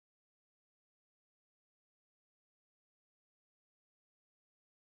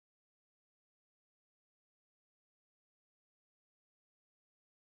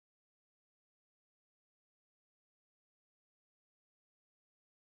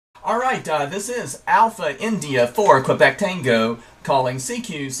All right, this is Alpha India 4 Quebec Tango calling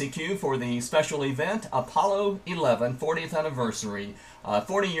CQ for the special event Apollo 11 40th anniversary.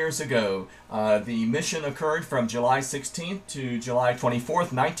 40 years ago, the mission occurred from July 16th to July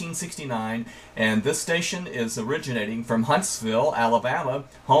 24th, 1969, and this station is originating from Huntsville, Alabama,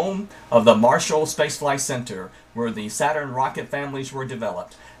 home of the Marshall Space Flight Center, where the Saturn rocket families were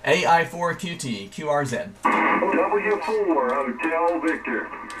developed. AI4QT, QRZ. W4, Hotel Victor.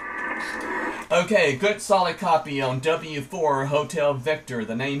 Okay, good solid copy on W4 Hotel Victor.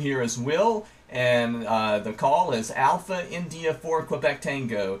 The name here is Will, and the call is Alpha India 4 Quebec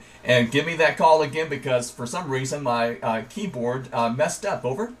Tango. And give me that call again because for some reason my keyboard messed up.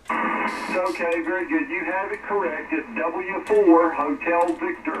 Over. Okay, very good. You have it correct. It's W4 Hotel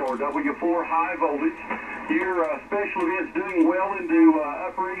Victor, or W4 High Voltage. Your special event's doing well into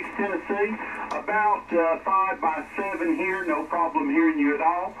Upper East Tennessee. About 5 by 7 here. No problem hearing you at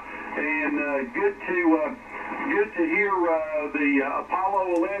all. And good to hear the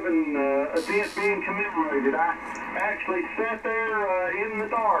Apollo 11 event being commemorated. I actually sat there in the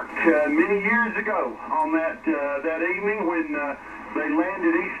dark many years ago on that evening when they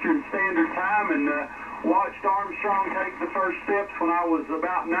landed Eastern Standard Time and watched Armstrong take the first steps when I was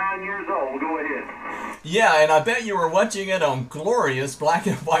about 9 years old. Go ahead. Yeah, and I bet you were watching it on glorious black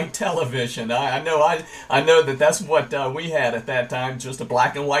and white television. I know that's what we had at that time, just a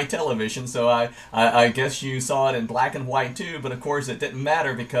black and white television. So I guess you saw it in black and white too. But of course, it didn't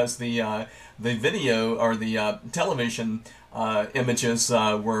matter because the video or the television images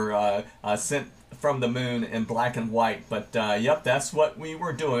were sent from the moon in black and white. But yep, that's what we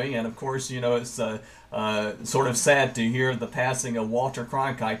were doing. And of course, you know, it's sort of sad to hear the passing of Walter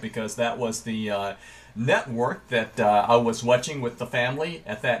Cronkite because that was the network that I was watching with the family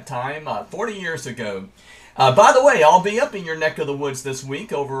at that time 40 years ago. By the way, I'll be up in your neck of the woods this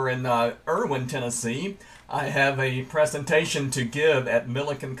week over in Irwin, Tennessee. I have a presentation to give at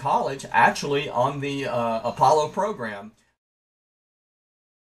Millikan College, actually on the Apollo program.